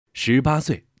18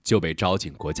岁就被招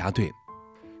进国家队。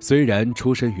虽然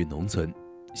出身于农村，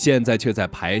现在却在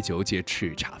排球界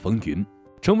叱咤风云，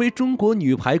成为中国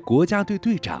女排国家队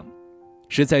队长，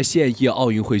是在现役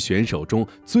奥运会选手中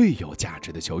最有价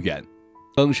值的球员，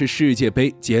更是世界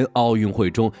杯兼奥运会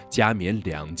中加冕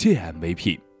2届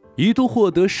MVP， 一度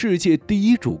获得世界第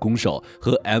一主攻手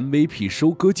和 MVP 收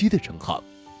割机的称号，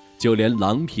就连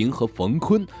郎平和冯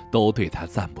坤都对他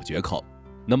赞不绝口。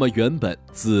那么原本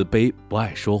自卑不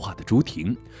爱说话的朱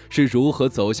婷是如何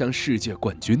走向世界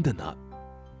冠军的呢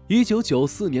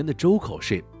？1994年的周口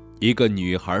市，一个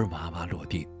女孩娃娃落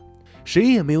地，谁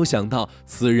也没有想到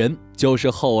此人就是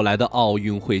后来的奥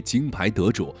运会金牌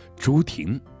得主朱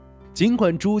婷。尽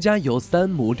管朱家有3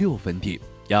亩6分地，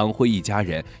养活一家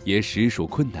人也实属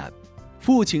困难，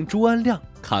父亲朱安亮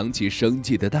扛起生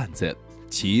计的担子，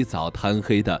起早贪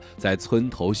黑的在村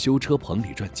头修车棚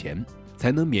里赚钱，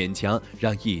才能勉强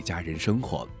让一家人生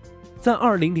活。在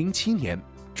2007年，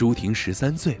朱婷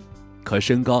13岁，可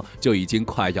身高就已经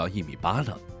快要1.8米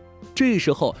了。这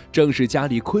时候正是家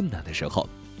里困难的时候，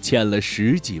欠了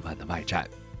10几万的外债，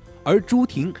而朱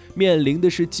婷面临的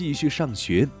是继续上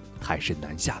学还是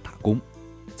南下打工。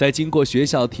在经过学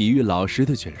校体育老师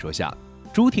的劝说下，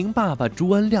朱婷爸爸朱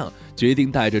安亮决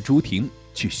定带着朱婷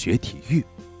去学体育，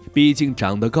毕竟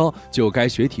长得高就该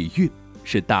学体育，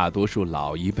是大多数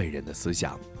老一辈人的思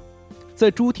想。在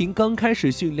朱婷刚开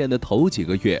始训练的头几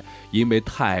个月，因为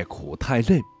太苦太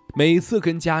累，每次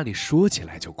跟家里说起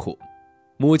来就哭。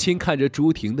母亲看着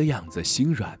朱婷的样子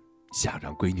心软，想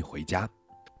让闺女回家，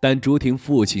但朱婷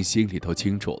父亲心里头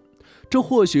清楚，这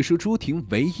或许是朱婷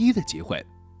唯一的机会，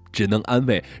只能安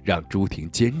慰让朱婷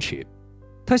坚持。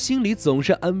他心里总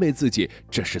是安慰自己，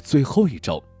这是最后一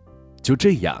周。就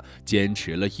这样坚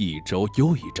持了1周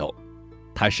又1周。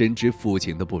他深知父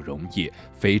亲的不容易，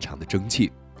非常的争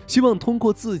气，希望通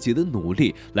过自己的努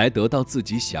力来得到自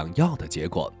己想要的结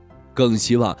果，更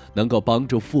希望能够帮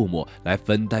助父母来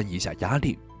分担一下压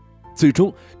力。最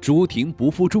终朱婷不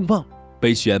负众望，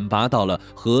被选拔到了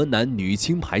河南女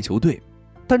青排球队，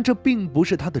但这并不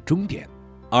是她的终点。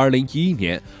2011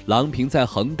年，郎平在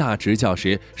恒大执教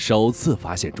时首次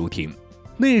发现朱婷，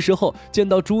那时候见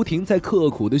到朱婷在刻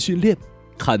苦的训练，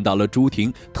看到了朱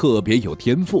婷特别有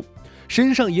天赋，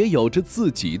身上也有着自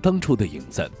己当初的影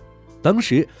子。当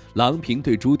时郎平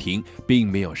对朱婷并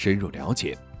没有深入了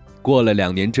解，过了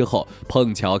2年之后，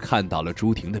碰巧看到了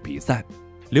朱婷的比赛，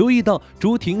留意到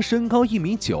朱婷身高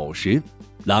1.90米，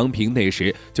郎平那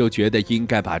时就觉得应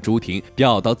该把朱婷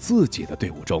调到自己的队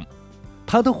伍中。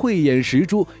他的慧眼识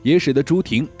珠也使得朱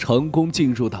婷成功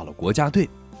进入到了国家队，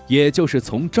也就是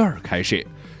从这儿开始，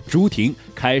朱婷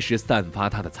开始散发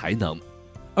她的才能，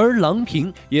而郎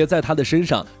平也在她的身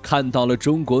上看到了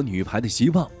中国女排的希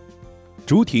望。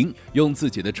朱婷用自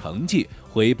己的成绩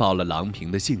回报了郎平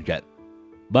的信任。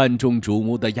万众瞩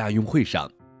目的亚运会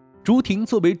上，朱婷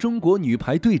作为中国女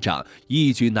排队长，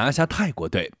一举拿下泰国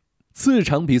队。4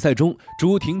场比赛中，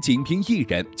朱婷仅凭1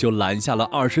人就揽下了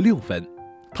26分，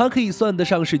她可以算得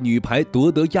上是女排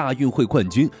夺得亚运会冠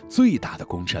军最大的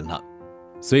功臣了。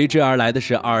随之而来的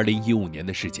是2015年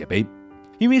的世界杯，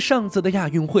因为上次的亚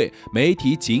运会媒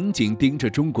体紧紧盯着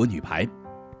中国女排，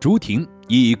朱婷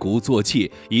一鼓作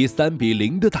气，以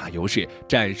3-0的大优势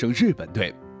战胜日本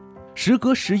队。时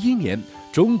隔11年，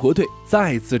中国队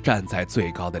再次站在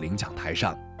最高的领奖台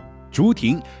上，朱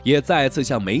婷也再次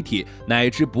向媒体乃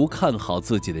至不看好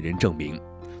自己的人证明，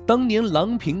当年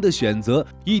郎平的选择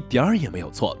一点儿也没有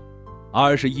错。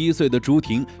21岁的朱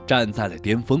婷站在了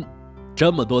巅峰，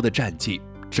这么多的战绩，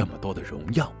这么多的荣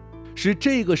耀，使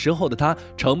这个时候的她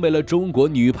成为了中国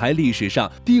女排历史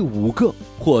上第5个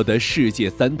获得世界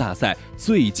3大赛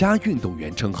最佳运动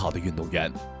员称号的运动员。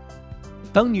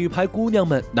当女排姑娘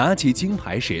们拿起金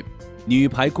牌时，女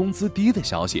排工资低的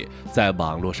消息在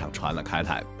网络上传了开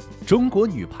来。中国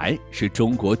女排是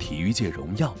中国体育界荣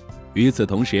耀。与此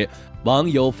同时，网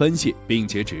友分析并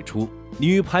且指出，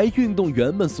女排运动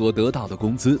员们所得到的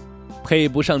工资配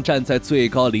不上站在最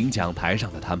高领奖台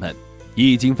上的她们，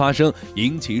一经发生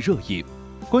引起热议。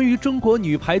关于中国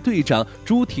女排队长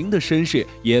朱婷的身世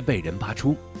也被人扒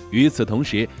出。与此同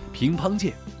时，乒乓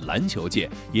界、篮球界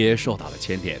也受到了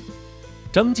牵连。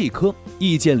张继科、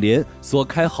易建联所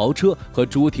开豪车和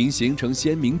朱婷形成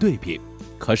鲜明对比，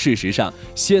可事实上，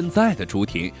现在的朱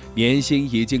婷年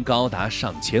薪已经高达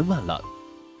上千万了。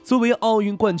作为奥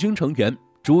运冠军成员，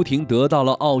朱婷得到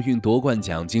了奥运夺冠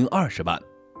奖金20万。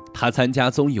她参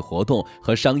加综艺活动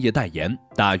和商业代言，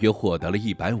大约获得了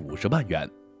150万元。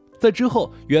在之后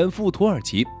远赴土耳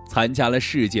其参加了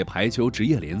世界排球职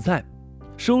业联赛，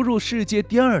收入世界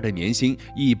第2的年薪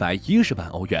110万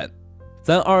欧元。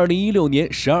在2016年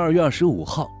12月25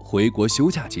号回国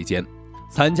休假期间，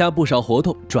参加不少活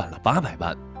动赚了800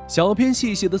万。小编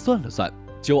细细的算了算，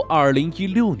就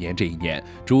2016年这一年，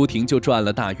朱婷就赚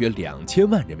了大约2000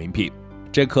万人民币，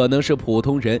这可能是普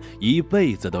通人一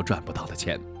辈子都赚不到的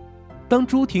钱。当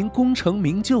朱婷功成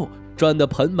名就，赚得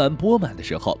盆满钵满的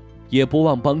时候，也不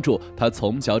忘帮助她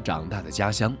从小长大的家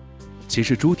乡。其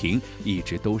实朱婷一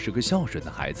直都是个孝顺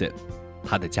的孩子，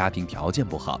她的家庭条件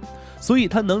不好，所以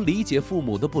她能理解父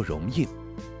母的不容易。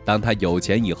当她有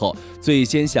钱以后，最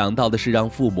先想到的是让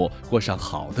父母过上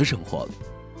好的生活。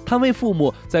她为父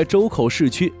母在周口市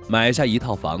区买下一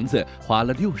套房子，花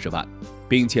了60万，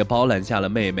并且包揽下了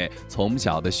妹妹从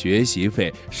小的学习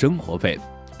费、生活费，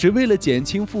只为了减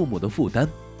轻父母的负担。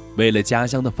为了家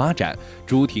乡的发展，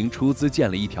朱婷出资建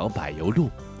了一条柏油路，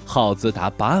耗资达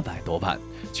800多万，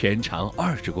全长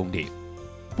20公里。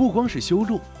不光是修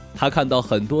路，她看到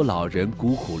很多老人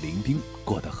孤苦伶仃，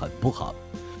过得很不好，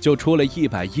就出了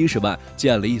110万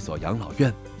建了一所养老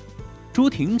院。朱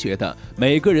婷觉得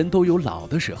每个人都有老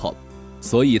的时候，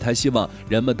所以她希望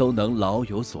人们都能老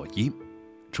有所依。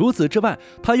除此之外，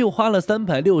她又花了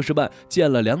360万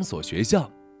建了2所学校，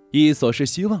一所是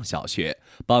希望小学，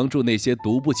帮助那些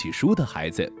读不起书的孩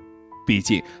子，毕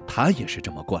竟她也是这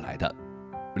么过来的。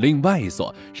另外一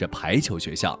所是排球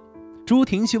学校，朱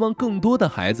婷希望更多的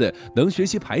孩子能学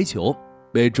习排球，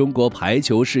为中国排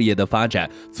球事业的发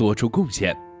展做出贡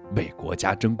献，为国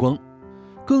家争光。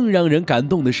更让人感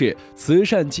动的是，慈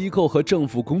善机构和政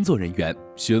府工作人员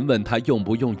询问他用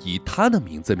不用以他的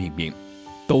名字命名，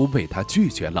都被他拒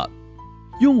绝了。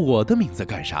用我的名字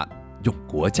干啥？用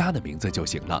国家的名字就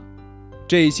行了。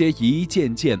这些一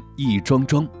件件、一桩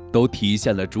桩都体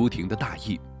现了朱婷的大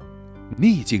义。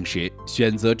逆境时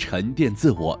选择沉淀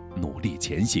自我，努力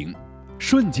前行；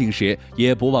顺境时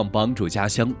也不忘帮助家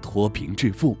乡脱贫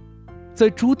致富。在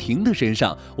朱婷的身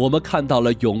上，我们看到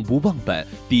了永不忘本、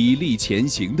砥砺前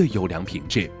行的优良品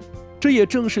质，这也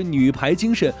正是女排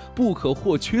精神不可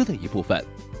或缺的一部分。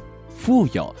富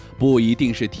有不一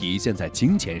定是体现在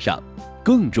金钱上，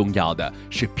更重要的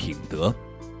是品德。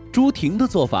朱婷的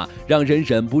做法让人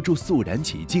忍不住肃然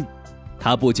起敬，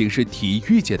她不仅是体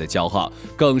育界的骄傲，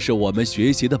更是我们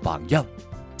学习的榜样。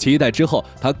期待之后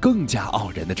她更加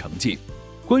傲人的成绩。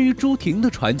关于朱婷的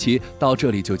传奇到这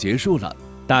里就结束了，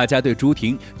大家对朱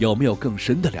婷有没有更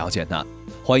深的了解呢？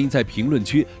欢迎在评论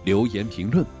区留言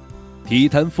评论。体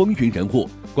坛风云人物，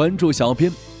关注小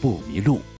编不迷路。